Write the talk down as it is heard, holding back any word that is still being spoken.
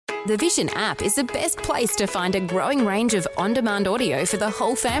The Vision app is the best place to find a growing range of on-demand audio for the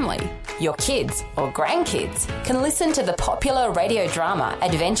whole family. Your kids or grandkids can listen to the popular radio drama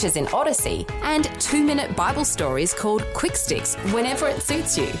Adventures in Odyssey and 2-minute Bible stories called Quick Sticks whenever it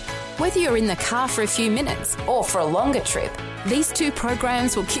suits you. Whether you're in the car for a few minutes or for a longer trip, these 2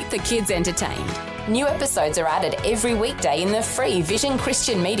 programs will keep the kids entertained. New episodes are added every weekday in the free Vision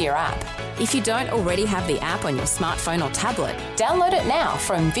Christian Media app. If you don't already have the app on your smartphone or tablet, download it now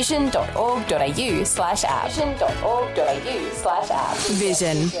from vision.org.au/app. Vision.org.au/app.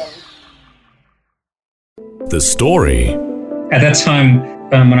 Vision. The story. At that time,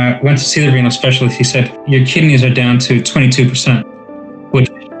 when I went to see the renal specialist, he said, your kidneys are down to 22%, which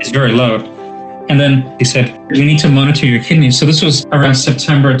is very low. And then he said, you need to monitor your kidneys. So this was around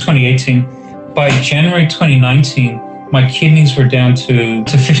September 2018. By January 2019, my kidneys were down to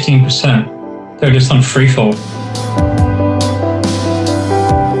 15%. They're just on free fall.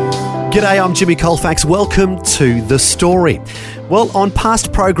 G'day, I'm Jimmy Colfax. Welcome to The Story. Well, on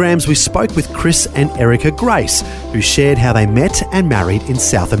past programs, we spoke with Chris and Erica Grace, who shared how they met and married in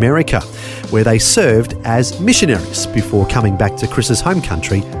South America, where they served as missionaries before coming back to Chris's home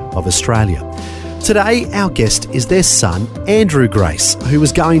country of Australia. Today, our guest is their son, Andrew Grace, who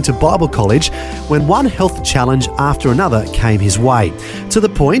was going to Bible college when one health challenge after another came his way, to the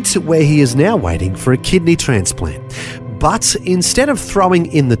point where he is now waiting for a kidney transplant. But instead of throwing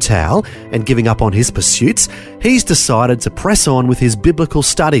in the towel and giving up on his pursuits, he's decided to press on with his biblical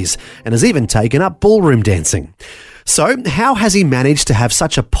studies and has even taken up ballroom dancing. So, how has he managed to have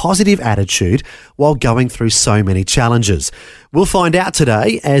such a positive attitude while going through so many challenges? We'll find out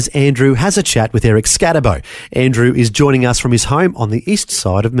today as Andrew has a chat with Eric Scatterbo. Andrew is joining us from his home on the east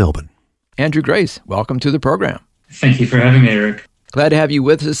side of Melbourne. Andrew Grace, welcome to the program. Thank you for having me, Eric. Glad to have you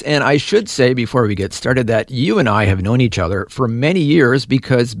with us. And I should say before we get started that you and I have known each other for many years,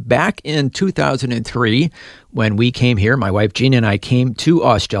 because back in 2003, when we came here, my wife Gina and I came to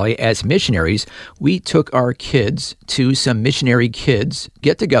Australia as missionaries, we took our kids to some missionary kids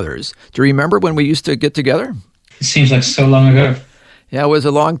get-togethers. Do you remember when we used to get together? It seems like so long ago. Yeah, it was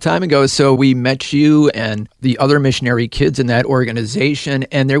a long time ago. So we met you and the other missionary kids in that organization,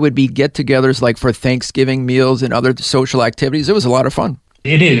 and there would be get-togethers like for Thanksgiving meals and other social activities. It was a lot of fun.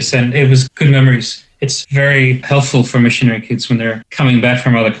 It is, and it was good memories. It's very helpful for missionary kids when they're coming back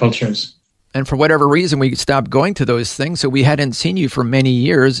from other cultures. And for whatever reason, we stopped going to those things, so we hadn't seen you for many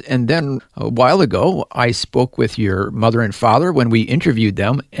years. And then a while ago, I spoke with your mother and father when we interviewed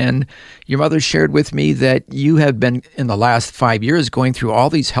them, and your mother shared with me that you have been, in the last 5 years, going through all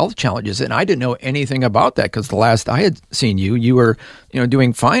these health challenges. And I didn't know anything about that, because the last I had seen you, you were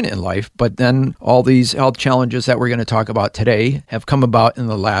doing fine in life. But then all these health challenges that we're going to talk about today have come about in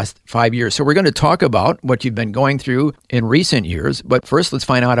the last 5 years. So we're going to talk about what you've been going through in recent years. But first, let's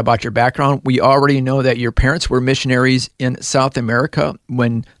find out about your background. We already know that your parents were missionaries in South America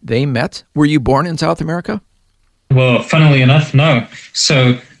when they met. Were you born in South America? Well, funnily enough, no.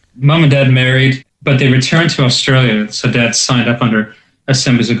 So mom and dad married, but they returned to Australia. So dad signed up under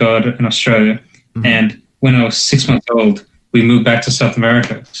Assemblies of God in Australia. Mm-hmm. And when I was 6 months old, we moved back to South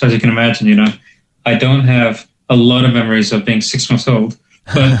America. So as you can imagine, I don't have a lot of memories of being 6 months old.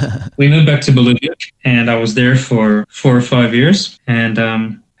 But we moved back to Bolivia, and I was there for 4 or 5 years. And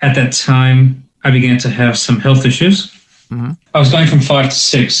at that time, I began to have some health issues. Mm-hmm. I was going from 5 to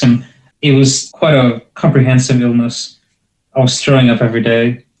 6, and it was quite a comprehensive illness. I was throwing up every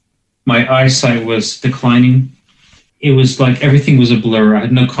day. My eyesight was declining. It was like everything was a blur. I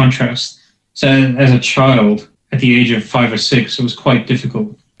had no contrast. So as a child, at the age of 5 or 6, it was quite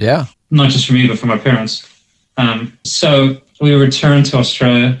difficult. Yeah. Not just for me, but for my parents. So we returned to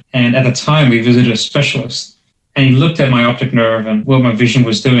Australia, and at the time, we visited a specialist. And he looked at my optic nerve and what my vision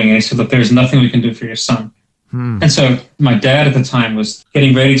was doing. And he said, look, there's nothing we can do for your son. And so my dad at the time was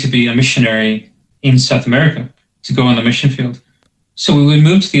getting ready to be a missionary in South America to go on the mission field. So we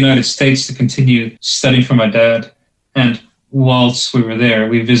moved to the United States to continue studying for my dad. And whilst we were there,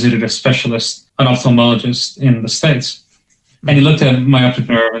 we visited a specialist, an ophthalmologist in the States. And he looked at my optic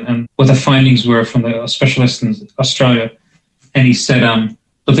nerve and what the findings were from the specialist in Australia. And he said,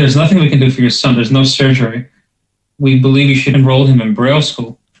 look, there's nothing we can do for your son. There's no surgery. We believe you should enroll him in Braille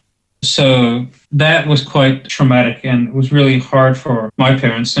school. So that was quite traumatic, and it was really hard for my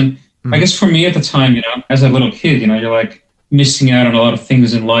parents. And I guess for me at the time, as a little kid, you're like missing out on a lot of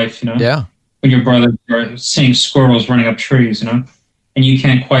things in life, Yeah. When your brothers are seeing squirrels running up trees, and you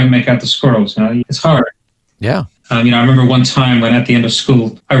can't quite make out the squirrels, it's hard. Yeah. I remember one time when at the end of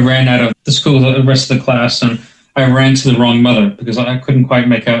school, I ran out of the school, the rest of the class, and I ran to the wrong mother because I couldn't quite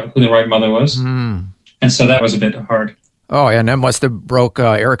make out who the right mother was. And so that was a bit hard. Oh, and that must have broke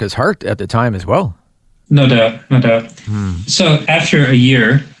Erica's heart at the time as well. No doubt, no doubt. So after a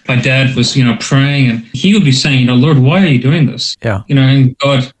year, my dad was, praying, and he would be saying, Lord, why are you doing this? Yeah. And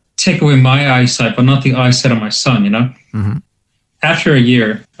God, take away my eyesight, but not the eyesight of my son, Mm-hmm. After a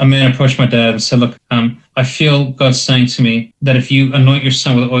year, a man approached my dad and said, look, I feel God saying to me that if you anoint your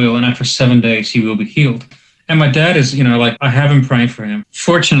son with oil and after 7 days, he will be healed. And my dad is, I have been praying for him.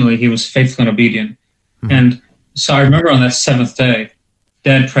 Fortunately, he was faithful and obedient. Mm-hmm. And so I remember on that 7th day,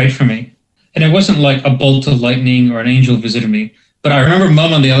 Dad prayed for me. And it wasn't like a bolt of lightning or an angel visited me. But I remember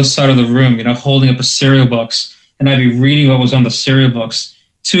Mom on the other side of the room, holding up a cereal box. And I'd be reading what was on the cereal box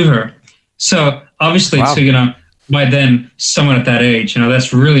to her. So obviously, wow. to, by then, someone at that age,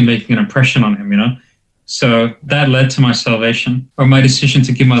 that's really making an impression on him, So that led to my salvation, or my decision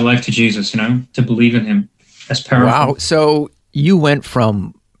to give my life to Jesus, to believe in him. That's powerful. Wow. So you went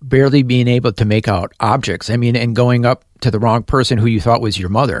from barely being able to make out objects, and going up to the wrong person who you thought was your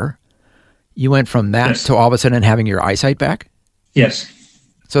mother. You went from that to all of a sudden having your eyesight back? Yes.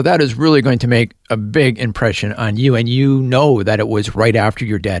 So that is really going to make a big impression on you, and you know that it was right after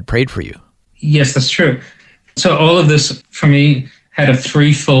your dad prayed for you. Yes, that's true. So all of this, for me, had a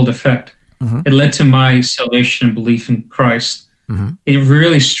threefold effect. Mm-hmm. It led to my salvation and belief in Christ. Mm-hmm. It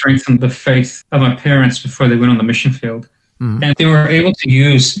really strengthened the faith of my parents before they went on the mission field. Mm-hmm. And they were able to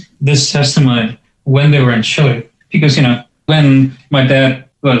use this testimony when they were in Chile. Because, when my dad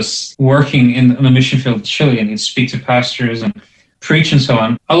was working in the mission field in Chile and he'd speak to pastors and preach and so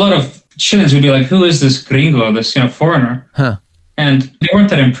on, a lot of Chileans would be like, who is this gringo, this, foreigner? Huh. And they weren't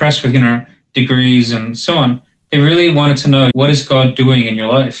that impressed with, degrees and so on. They really wanted to know, what is God doing in your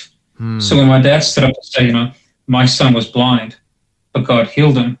life? So when my dad stood up to say, my son was blind, but God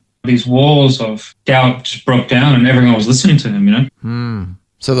healed him, these walls of doubt just broke down and everyone was listening to him,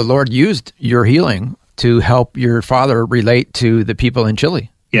 So the Lord used your healing to help your father relate to the people in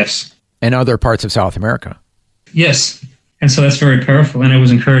Chile. Yes. And other parts of South America. Yes. And so that's very powerful, and it was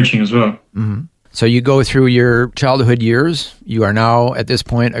encouraging as well. Mm-hmm. So you go through your childhood years. You are now, at this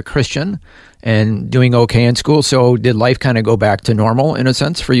point, a Christian and doing okay in school. So did life kind of go back to normal in a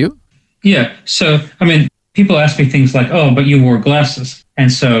sense for you? Yeah. So, people ask me things like, oh, but you wore glasses.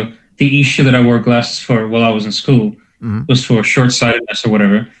 And so the issue that I wore glasses for while I was in school was for short-sightedness or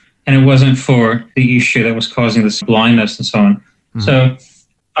whatever. And it wasn't for the issue that was causing this blindness and so on. Mm-hmm. So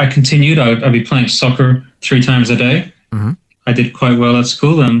I continued. I'd be playing soccer 3 times a day. Mm-hmm. I did quite well at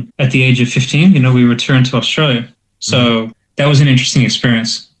school. And at the age of 15, we returned to Australia. So that was an interesting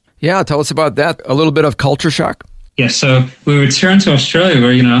experience. Yeah, tell us about that. A little bit of culture shock. Yeah, so we returned to Australia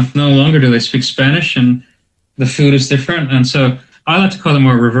where, no longer do they speak Spanish and the food is different. And so I like to call it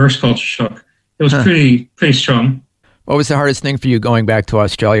more reverse culture shock. It was pretty strong. What was the hardest thing for you going back to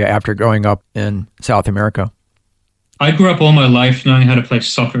Australia after growing up in South America? I grew up all my life knowing how to play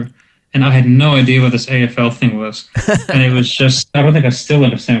soccer, and I had no idea what this AFL thing was. And it was just, I don't think I still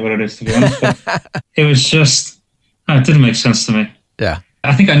understand what it is, to be honest. But it was just, it didn't make sense to me. Yeah.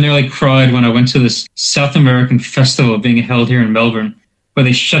 I think I nearly cried when I went to this South American festival being held here in Melbourne, where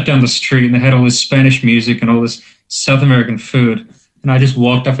they shut down the street and they had all this Spanish music and all this South American food. And I just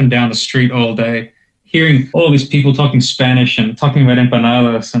walked up and down the street all day, hearing all these people talking Spanish and talking about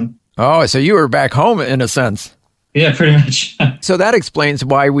empanadas. Oh, so you were back home in a sense. Yeah, pretty much. So that explains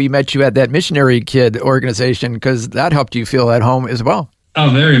why we met you at that missionary kid organization, because that helped you feel at home as well.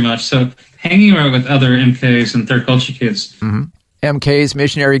 Oh, very much. So hanging around with other MKs and third culture kids. Mm-hmm. MKs,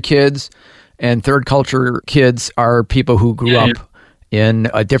 missionary kids, and third culture kids are people who grew up in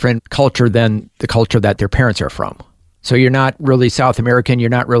a different culture than the culture that their parents are from. So you're not really South American, you're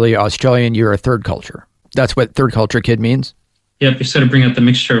not really Australian, you're a third culture. That's what third culture kid means? Yep, you sort of bring out the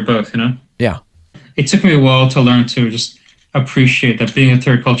mixture of both, Yeah. It took me a while to learn to just appreciate that being a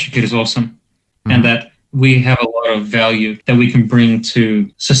third culture kid is awesome, and that we have a lot of value that we can bring to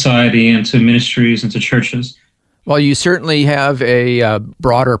society and to ministries and to churches. Well, you certainly have a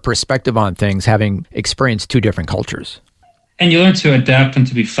broader perspective on things, having experienced 2 different cultures. And you learn to adapt and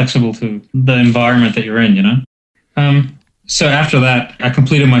to be flexible to the environment that you're in, So after that, I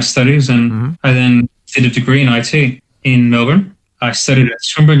completed my studies, and I then did a degree in IT in Melbourne. I studied at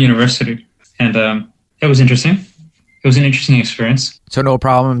Swinburne University, and it was interesting. It was an interesting experience. So no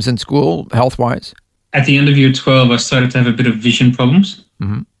problems in school, health-wise? At the end of year 12, I started to have a bit of vision problems,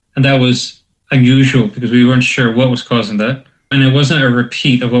 and that was unusual because we weren't sure what was causing that. And it wasn't a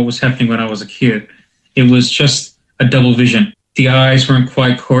repeat of what was happening when I was a kid. It was just a double vision. The eyes weren't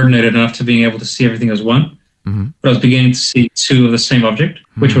quite coordinated enough to being able to see everything as one, but I was beginning to see 2 of the same object,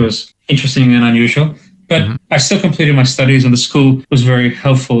 which was interesting and unusual. But I still completed my studies, and the school was very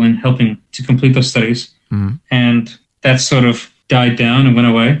helpful in helping to complete those studies. And that sort of died down and went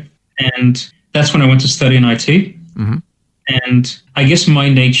away. And that's when I went to study in IT. Mm-hmm. And I guess my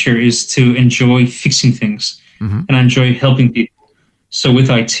nature is to enjoy fixing things, and I enjoy helping people. So with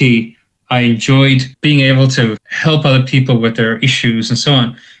IT, I enjoyed being able to help other people with their issues and so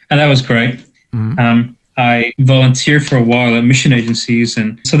on. And that was great. I volunteered for a while at mission agencies,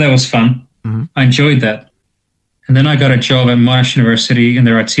 and so that was fun. I enjoyed that. And then I got a job at Monash University in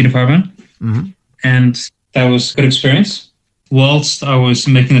their IT department, and that was a good experience. Whilst I was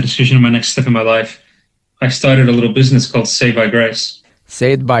making the decision of my next step in my life, I started a little business called Saved by Grace.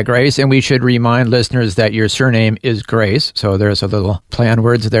 Saved by Grace, and we should remind listeners that your surname is Grace, so there's a little play on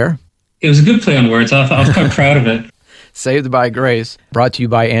words there. It was a good play on words. I was quite proud of it. Saved by Grace, brought to you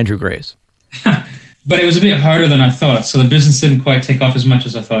by Andrew Grace. But it was a bit harder than I thought, so the business didn't quite take off as much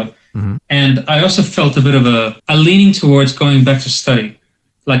as I thought. And I also felt a bit of a leaning towards going back to study,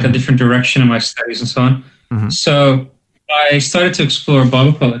 like a different direction in my studies and so on. So I started to explore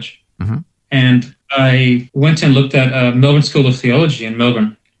Bible college, and I went and looked at Melbourne School of Theology in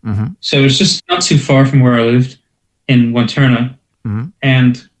Melbourne. So it was just not too far from where I lived in Wantirna.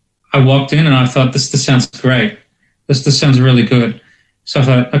 And I walked in and I thought, this sounds great. This sounds really good. So I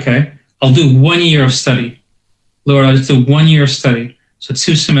thought, okay, I'll do 1 year of study. Lord, I'll just do 1 year of study. So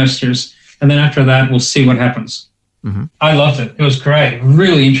 2 semesters. And then after that, we'll see what happens. I loved it. It was great.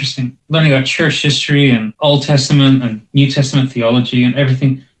 Really interesting. Learning about church history and Old Testament and New Testament theology and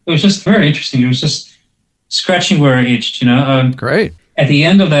everything. It was just very interesting. It was just scratching where I itched, Great. At the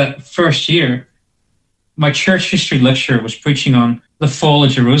end of that first year, my church history lecturer was preaching on the fall of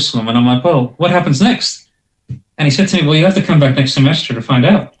Jerusalem. And I'm like, well, what happens next? And he said to me, well, you have to come back next semester to find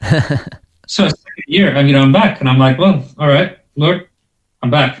out. So second year, I'm back. And I'm like, well, all right, Lord, I'm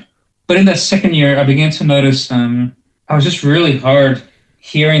back. But in that second year, I began to notice I was just really hard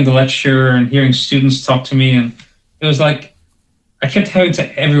hearing the lecture and hearing students talk to me. And it was like I kept having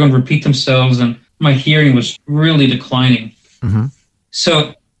to everyone repeat themselves, and my hearing was really declining.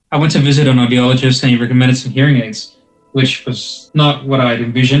 So I went to visit an audiologist, and he recommended some hearing aids, which was not what I'd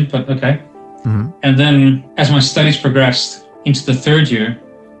envisioned, but okay. And then as my studies progressed into the third year,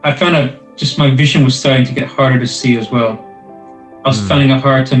 I found out just my vision was starting to get harder to see as well. I was finding it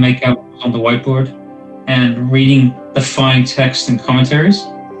hard to make out what was on the whiteboard and reading the fine text and commentaries.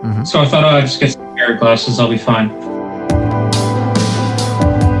 So I thought, I'll just get some pair of glasses, I'll be fine.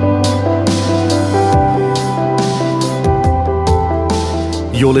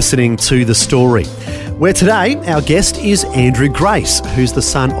 You're listening to The Story, where today our guest is Andrew Grace, who's the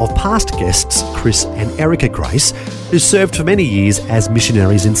son of past guests Chris and Erica Grace, who served for many years as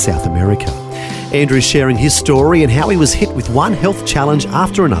missionaries in South America. Andrew's sharing his story and how he was hit with one health challenge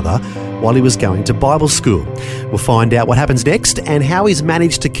after another while he was going to Bible school. We'll find out what happens next and how he's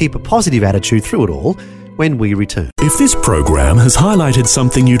managed to keep a positive attitude through it all when we return. If this program has highlighted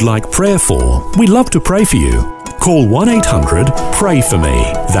something you'd like prayer for, we'd love to pray for you. Call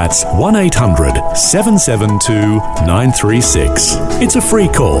 1-800-PRAY-FOR-ME. That's 1-800-772-936. It's a free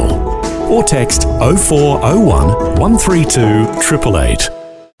call. Or text 0401 132 888.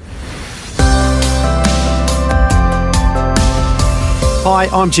 Hi,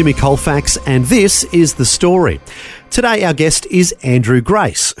 I'm Jimmy Colfax, and this is The Story. Today our guest is Andrew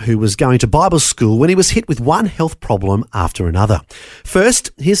Grace, who was going to Bible school when he was hit with one health problem after another.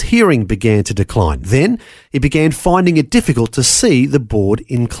 First, his hearing began to decline. Then, he began finding it difficult to see the board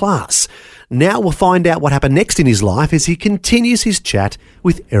in class. Now we'll find out what happened next in his life as he continues his chat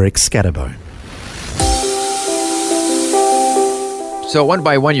with Eric Scatterbo. So one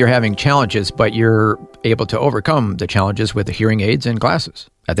by one, you're having challenges, but you're able to overcome the challenges with the hearing aids and glasses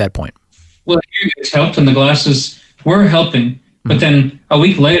at that point. Well, the hearing aids helped and the glasses were helping. But then a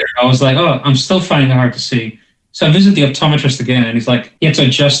week later, I was like, I'm still finding it hard to see. So I visited the optometrist again, and he's like, you have to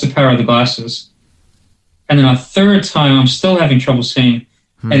adjust the power of the glasses. And then a third time, I'm still having trouble seeing.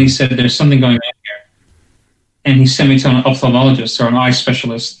 And he said, there's something going on here. And he sent me to an ophthalmologist or an eye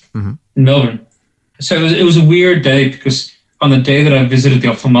specialist in Melbourne. So it was a weird day because on the day that I visited the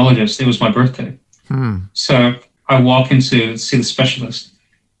ophthalmologist, it was my birthday. So I walk in to see the specialist,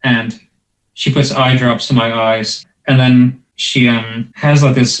 and she puts eye drops in my eyes, and then she has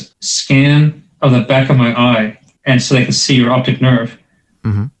like this scan of the back of my eye, and so they can see your optic nerve.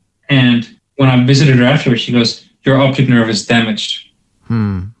 And when I visited her afterwards, she goes, your optic nerve is damaged,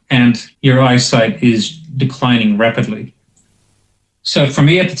 and your eyesight is declining rapidly. So for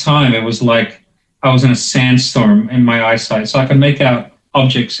me at the time, it was like I was in a sandstorm in my eyesight, so I could make out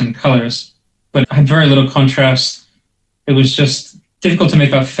objects and colors, but I had very little contrast. It was just difficult to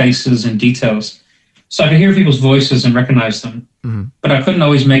make out faces and details. So I could hear people's voices and recognize them, but I couldn't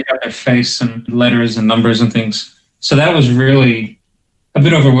always make out their face and letters and numbers and things. So that was really a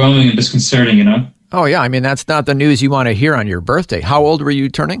bit overwhelming and disconcerting, you know? Oh, yeah. I mean, that's not the news you want to hear on your birthday. How old were you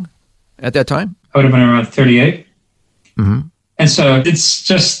turning at that time? I would have been around 38. Mm-hmm. And so it's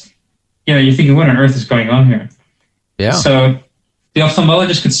just, you're thinking, what on earth is going on here? Yeah. So the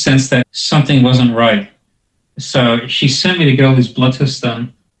ophthalmologist could sense that something wasn't right. So she sent me to get all these blood tests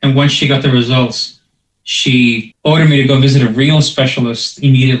done. And once she got the results, she ordered me to go visit a renal specialist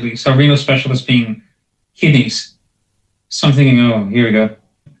immediately. So a renal specialist being kidneys. So I'm thinking, oh, here we go.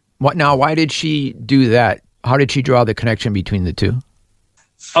 What now? Why did she do that? How did she draw the connection between the two?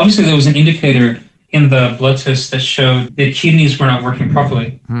 Obviously, there was an indicator in the blood test that showed that kidneys were not working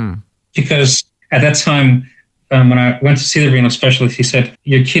properly. Because at that time, when I went to see the renal specialist, he said,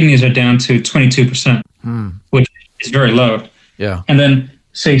 your kidneys are down to 22%, which is very low. Yeah. And then,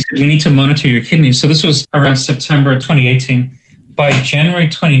 so he said, you need to monitor your kidneys. So this was around September 2018. By January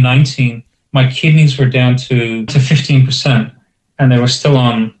 2019, my kidneys were down to 15%, and they're just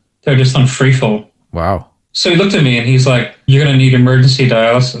on free fall. Wow. So he looked at me and he's like, you're going to need emergency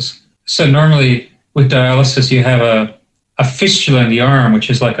dialysis. So normally with dialysis, you have a fistula in the arm, which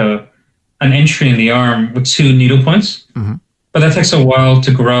is like an entry in the arm with 2 needle points. Mm-hmm. But that takes a while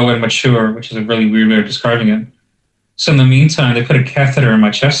to grow and mature, which is a really weird way of describing it. So in the meantime, they put a catheter in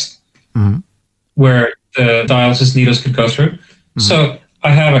my chest where the dialysis needles could go through. Mm-hmm. So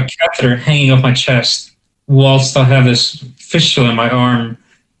I have a catheter hanging off my chest whilst I have this fistula in my arm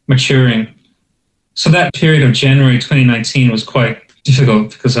maturing. So that period of January 2019 was quite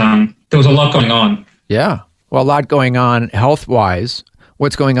difficult because there was a lot going on. Yeah. Well, a lot going on health-wise.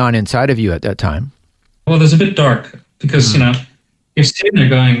 What's going on inside of you at that time? Well, there's a bit dark because, you're sitting there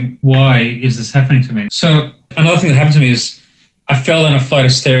going, why is this happening to me? So another thing that happened to me is I fell down a flight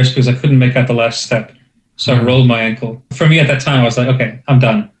of stairs because I couldn't make out the last step. So I rolled my ankle. For me at that time, I was like, okay, I'm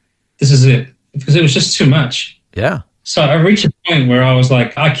done. This is it. Because it was just too much. Yeah. So I reached a point where I was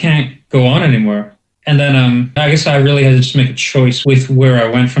like, I can't go on anymore. And then I guess I really had to just make a choice with where I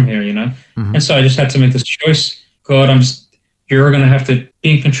went from here, Mm-hmm. And so I just had to make this choice. God, you're going to have to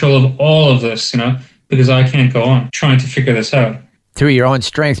be in control of all of this, because I can't go on trying to figure this out. Through your own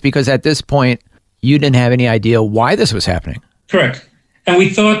strength, because at this point, you didn't have any idea why this was happening. Correct. And we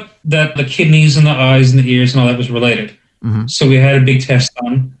thought that the kidneys and the eyes and the ears and all that was related. Mm-hmm. So we had a big test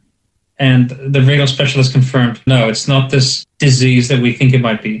done. And the renal specialist confirmed, no, it's not this disease that we think it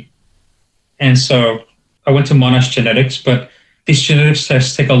might be. And so I went to Monash Genetics, but these genetics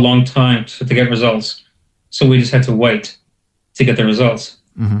tests take a long time to get results. So we just had to wait to get the results.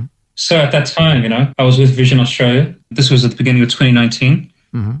 Mm-hmm. So at that time, I was with Vision Australia. This was at the beginning of 2019.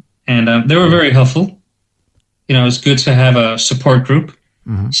 Mm-hmm. And they were very helpful. It was good to have a support group.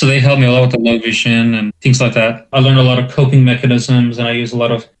 Mm-hmm. So they helped me a lot with the low vision and things like that. I learned a lot of coping mechanisms, and I use a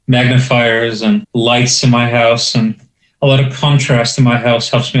lot of magnifiers and lights in my house, and a lot of contrast in my house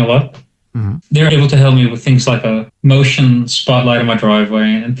helps me a lot. Mm-hmm. They're able to help me with things like a motion spotlight in my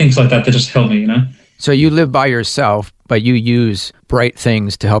driveway and things like that just help me, So you live by yourself, but you use bright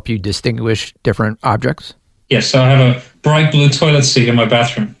things to help you distinguish different objects? Yes, so I have a bright blue toilet seat in my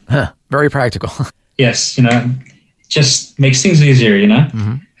bathroom. Very practical. Yes, just makes things easier,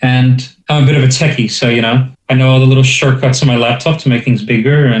 Mm-hmm. And I'm a bit of a techie, so, I know all the little shortcuts on my laptop to make things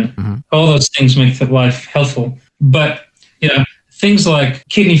bigger, and all those things make life helpful. But, things like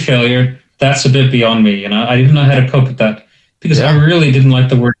kidney failure, that's a bit beyond me, I didn't know how to cope with that because I really didn't like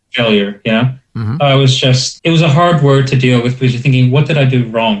the word failure, Mm-hmm. It was a hard word to deal with because you're thinking, what did I do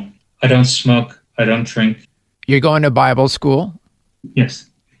wrong? I don't smoke, I don't drink. You're going to Bible school? Yes.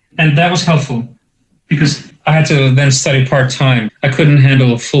 And that was helpful because I had to then study part-time. I couldn't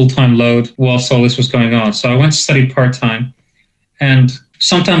handle a full-time load whilst all this was going on. So I went to study part-time. And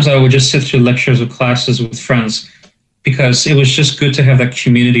sometimes I would just sit through lectures or classes with friends because it was just good to have that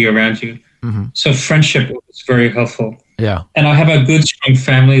community around you. Mm-hmm. So friendship was very helpful. Yeah. And I have a good, strong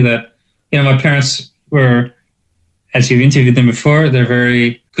family that, my parents were, as you've interviewed them before, they're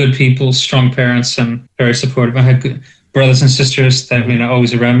very good people, strong parents, and very supportive. I had good brothers and sisters that,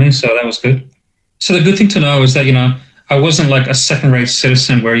 always around me. So that was good. So the good thing to know is that, I wasn't like a second-rate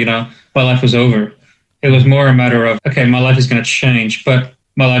citizen where, my life was over. It was more a matter of, okay, my life is going to change, but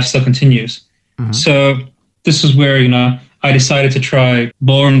my life still continues. Mm-hmm. So this is where, I decided to try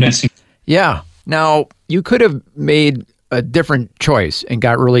ballroom dancing. Yeah. Now, you could have made a different choice and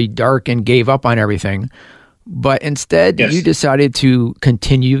got really dark and gave up on everything. But instead, you decided to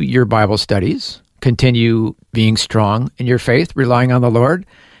continue your Bible studies, continue being strong in your faith, relying on the Lord.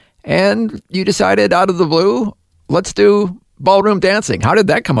 And you decided out of the blue, let's do ballroom dancing. How did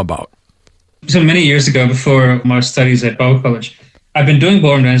that come about? So many years ago, before my studies at Bible College, I've been doing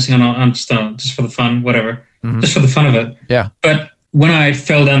ballroom dancing on stone, just for the fun, whatever. just for the fun of it. Yeah. But when I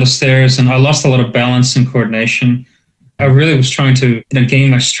fell down the stairs and I lost a lot of balance and coordination, I really was trying to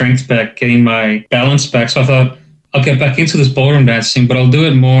gain my strength back, getting my balance back. So I thought, I'll get back into this ballroom dancing, but I'll do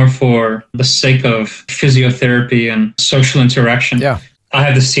it more for the sake of physiotherapy and social interaction. Yeah. I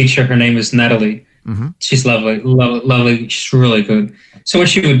have this teacher, her name is Natalie. She's lovely, lovely. She's really good. So what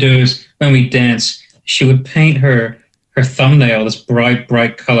she would do is when we dance, she would paint her thumbnail this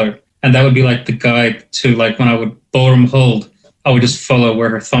bright color. And that would be like the guide to, like, when I would ballroom hold, I would just follow where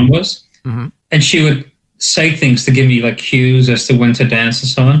her thumb was. And she would say things to give me like cues as to when to dance and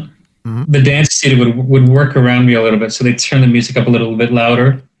so on. The dance theater would work around me a little bit. So they'd turn the music up a little bit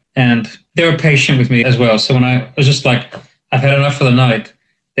louder. And they were patient with me as well. So when I was just like, I've had enough for the night,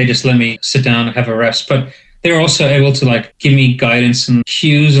 they just let me sit down and have a rest. But they were also able to like give me guidance and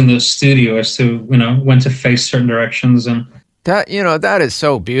cues in the studio as to, when to face certain directions. And that is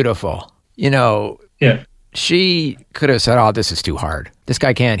so beautiful. Yeah. She could have said, oh, this is too hard. This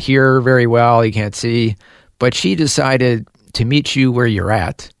guy can't hear very well. He can't see. But she decided to meet you where you're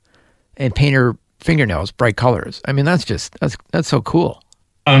at and paint her fingernails bright colors. I mean, that's so cool.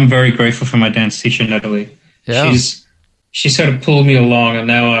 I'm very grateful for my dance teacher, Natalie. Yeah. She sort of pulled me along, and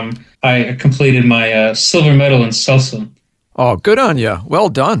now I completed my silver medal in salsa. Oh, good on you. Well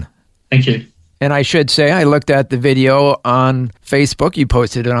done. Thank you. And I should say, I looked at the video on Facebook. You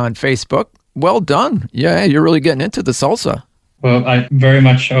posted it on Facebook. Well done. Yeah, you're really getting into the salsa. Well, I very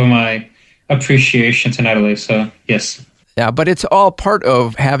much owe my appreciation to Natalie, so yes. Yeah, but it's all part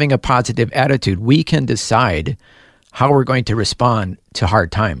of having a positive attitude. We can decide how we're going to respond to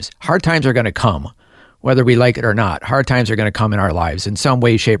hard times. Hard times are going to come, whether we like it or not. Hard times are going to come in our lives in some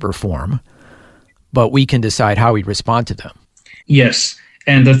way, shape, or form, but we can decide how we respond to them. Yes.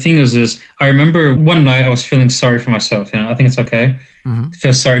 And the thing is I remember one night I was feeling sorry for myself. I think it's okay to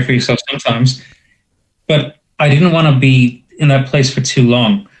feel sorry for yourself sometimes, but I didn't want to be in that place for too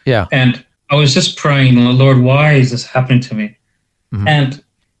long. Yeah. And I was just praying, Lord, why is this happening to me? And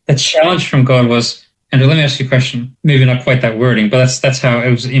the challenge from God was, Andrew, let me ask you a question. Maybe not quite that wording, but that's how it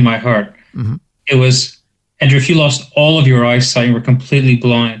was in my heart. It was, Andrew, if you lost all of your eyesight and were completely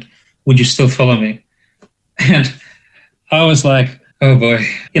blind, would you still follow me? And I was like, oh boy.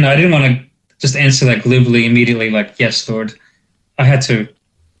 I didn't want to just answer that glibly immediately, like, yes, Lord.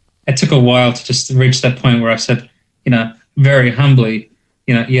 It took a while to just reach that point where I said, very humbly,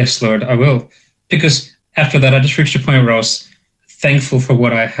 yes, Lord, I will. Because after that, I just reached a point where I was thankful for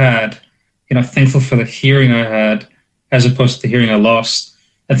what I had, thankful for the hearing I had as opposed to the hearing I lost,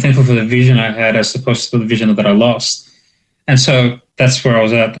 and thankful for the vision I had as opposed to the vision that I lost. And so that's where I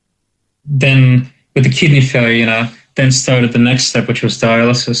was at. Then with the kidney failure, then started the next step, which was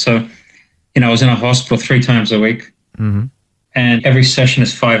dialysis. So, I was in a hospital 3 times a week, and every session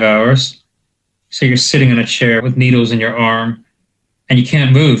is 5 hours. So you're sitting in a chair with needles in your arm, and you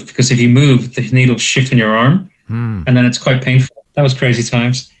can't move because if you move, the needles shift in your arm, and then it's quite painful. That was crazy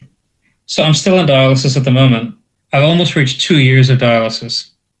times. So I'm still on dialysis at the moment. I've almost reached 2 years of dialysis.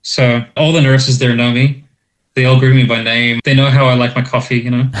 So all the nurses there know me. They all greet me by name. They know how I like my coffee,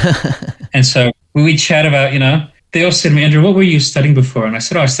 And so we chat about, they all said to me, Andrew, what were you studying before? And I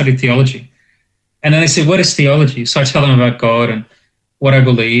said, I studied theology. And then they said, what is theology? So I tell them about God and what I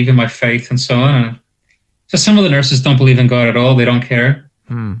believe in my faith and so on. And so some of the nurses don't believe in God at all. They don't care.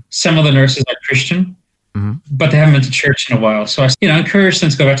 Some of the nurses are Christian, but they haven't been to church in a while. So I, encourage them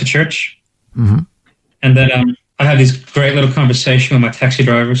to go back to church. And then I have these great little conversations with my taxi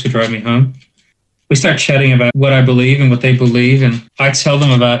drivers who drive me home. We start chatting about what I believe and what they believe. And I tell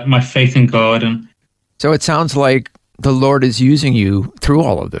them about my faith in God. And so it sounds like the Lord is using you through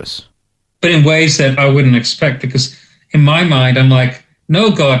all of this. But in ways that I wouldn't expect, because in my mind, I'm like,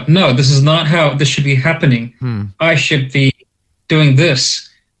 no, God, no, this is not how this should be happening. I should be doing this.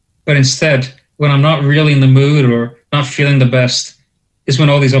 But instead, when I'm not really in the mood or not feeling the best, is when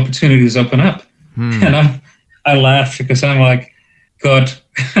all these opportunities open up. And I laugh because I'm like, God,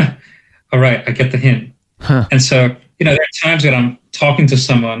 all right, I get the hint. And so, there are times that I'm talking to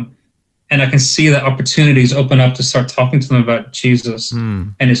someone and I can see the opportunities open up to start talking to them about Jesus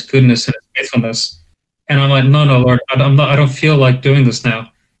and his goodness and his faithfulness. And I'm like, no, Lord, I don't feel like doing this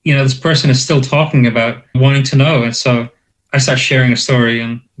now. This person is still talking about wanting to know. And so I start sharing a story,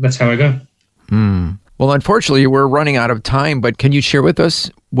 and that's how I go. Well, unfortunately, we're running out of time, but can you share with us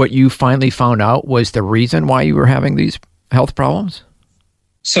what you finally found out was the reason why you were having these health problems?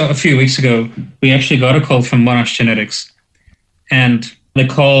 So a few weeks ago, we actually got a call from Monash Genetics, and they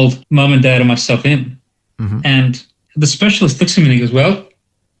called Mom and Dad and myself in. And the specialist looks at me and he goes, well,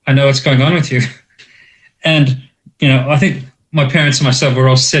 I know what's going on with you. And, I think my parents and myself were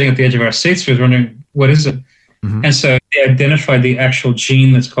all sitting at the edge of our seats. We were wondering, what is it? And so they identified the actual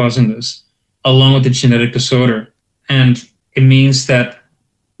gene that's causing this, along with the genetic disorder. And it means that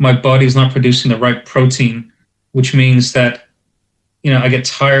my body is not producing the right protein, which means that, I get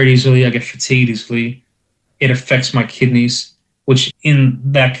tired easily, I get fatigued easily. It affects my kidneys, which in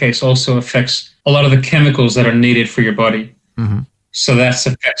that case also affects a lot of the chemicals that are needed for your body. So that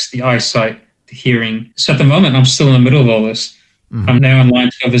affects the eyesight, the hearing. So at the moment, I'm still in the middle of all this. I'm now in line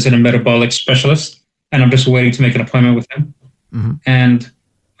to go visit a metabolic specialist, and I'm just waiting to make an appointment with him. And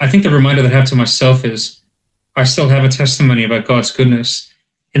I think the reminder that I have to myself is I still have a testimony about God's goodness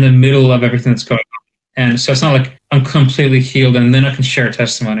in the middle of everything that's going on. And so it's not like I'm completely healed and then I can share a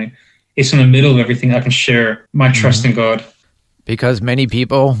testimony. It's in the middle of everything I can share my trust in God. Because many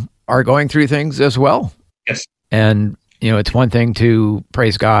people are going through things as well. Yes. And, it's one thing to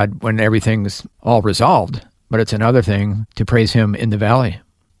praise God when everything's all resolved, but it's another thing to praise Him in the valley.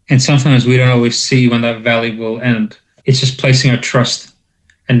 And sometimes we don't always see when that valley will end. It's just placing our trust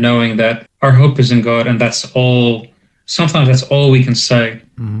and knowing that our hope is in God, and that's all. Sometimes that's all we can say,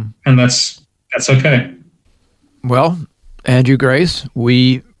 and that's okay. Well, Andrew Grace,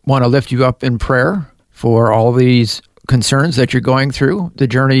 we want to lift you up in prayer for all these concerns that you're going through. The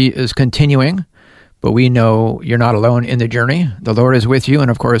journey is continuing, but we know you're not alone in the journey. The Lord is with you,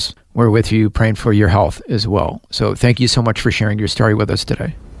 and of course, we're with you praying for your health as well. So thank you so much for sharing your story with us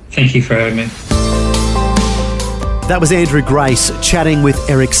today. Thank you for having me. That was Andrew Grace chatting with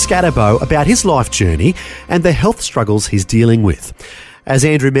Eric Scatterbo about his life journey and the health struggles he's dealing with. As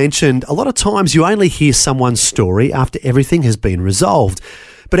Andrew mentioned, a lot of times you only hear someone's story after everything has been resolved.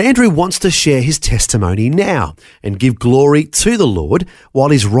 But Andrew wants to share his testimony now and give glory to the Lord while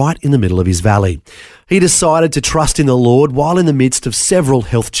he's right in the middle of his valley. He decided to trust in the Lord while in the midst of several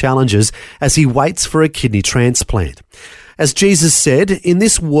health challenges as he waits for a kidney transplant. As Jesus said, "In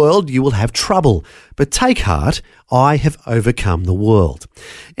this world you will have trouble, but take heart, I have overcome the world."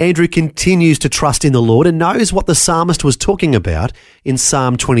 Andrew continues to trust in the Lord and knows what the psalmist was talking about in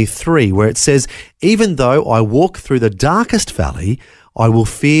Psalm 23, where it says, "Even though I walk through the darkest valley, I will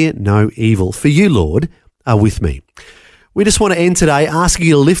fear no evil, for you, Lord, are with me." We just want to end today asking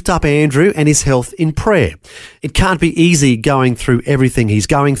you to lift up Andrew and his health in prayer. It can't be easy going through everything he's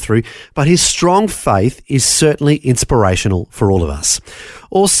going through, but his strong faith is certainly inspirational for all of us.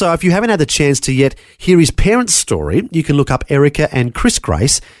 Also, if you haven't had the chance to yet hear his parents' story, you can look up Erica and Chris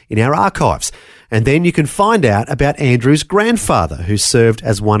Grace in our archives. And then you can find out about Andrew's grandfather, who served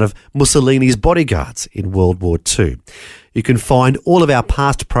as one of Mussolini's bodyguards in World War II. You can find all of our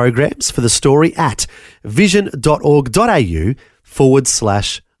past programs for the story at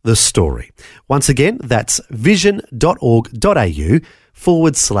vision.org.au/the story. Once again, that's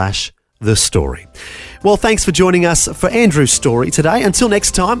vision.org.au/the story. Well, thanks for joining us for Andrew's story today. Until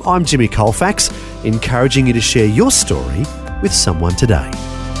next time, I'm Jimmy Colfax, encouraging you to share your story with someone today.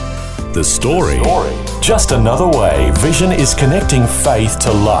 The story. Just another way Vision is connecting faith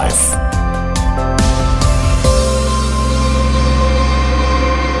to life.